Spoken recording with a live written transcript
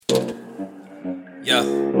Yeah.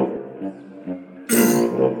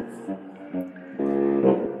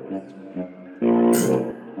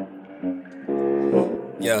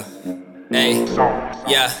 Yeah. Hey.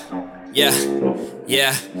 Yeah. Yeah.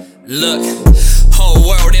 Yeah. Look. Whole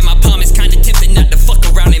world in my palm is kinda tempting not to fuck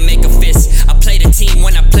around and make a fist. I play the team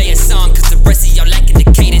when I play a song, cause the rest of y'all lacking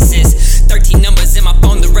the cadences. 13 numbers in my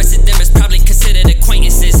phone, the rest of them is probably considered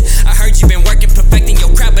acquaintances. I heard you been working, perfecting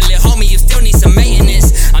your craft, but little homie, you still need some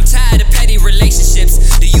maintenance. I'm tired of petty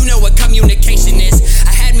relationships. Do you know what communication is?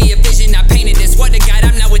 I had me a vision, I painted this. What the God,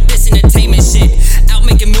 I'm not with this entertainment shit. Out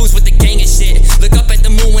making moves with the gang and shit. Look up at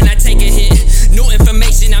the moon when I take a hit. New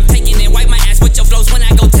information I'm taking in. Wipe my ass with your flows when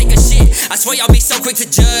I go take a shit. I swear y'all be so quick to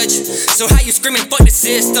judge. So how you screaming fuck the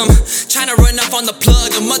system? Tryna run up on the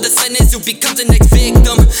plug. A mother son is who becomes the next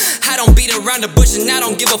victim. I don't beat around the bush and I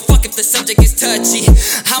don't give a fuck if the subject is touchy.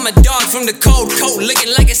 I'm a dog from the cold coat,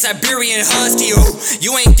 looking like a Siberian husky. Ooh,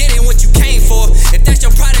 you ain't getting what you came for. If that's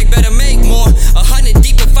your product, better make more. 100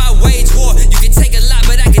 deep if I wage war. You can take a lot,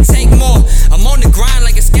 but I can take more. I'm on the grind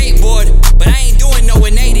like a skateboard, but I ain't doing no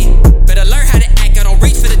 180. Better learn how to act, I don't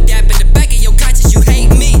reach for the dap. In the back of your conscience, you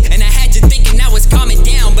hate me. And I had you thinking I was calming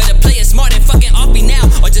down. Better play it smart and fucking off me now.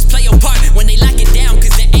 Or just play your part when they lock it down,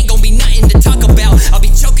 cause there ain't gonna be nothing to talk about. I'll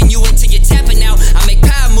be choking you until you're tapping out. I make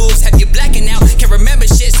power moves, have you blacking out. Can't remember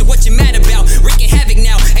shit, so what you mad about? Wreaking havoc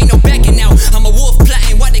now, ain't no backing out. I'm a wolf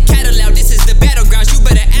plotting, why the cattle out? This is the battlegrounds, you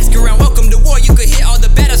better ask around. Welcome to war, you could hear all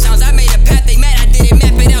the battle sounds. I made a path, they mad, I didn't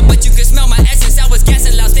map it out. But you could smell my essence, I was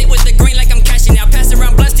gassing loud. Stay with the green like I'm cashing out. Pass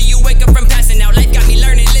around blunts till you wake up from passing out. Life got me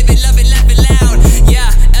learning, living, loving, laughing loud. Yeah,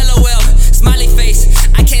 LOL, smiley face.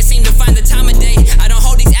 I can't seem to find the time of day. I don't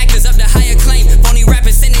hold these actors up to higher claim. Phony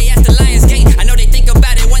rappers send they ass to Lion's Gate. I know they think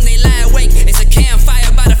about it when they lie awake. It's a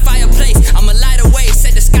campfire by the fireplace. I'ma light a wave,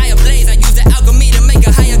 set the sky ablaze. I use the alchemy to make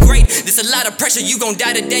a higher grade. There's a lot of pressure, you gon'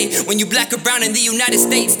 die today. When you black or brown in the United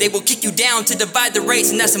States, they will kick you down to divide the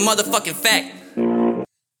race, and that's a motherfucking fact.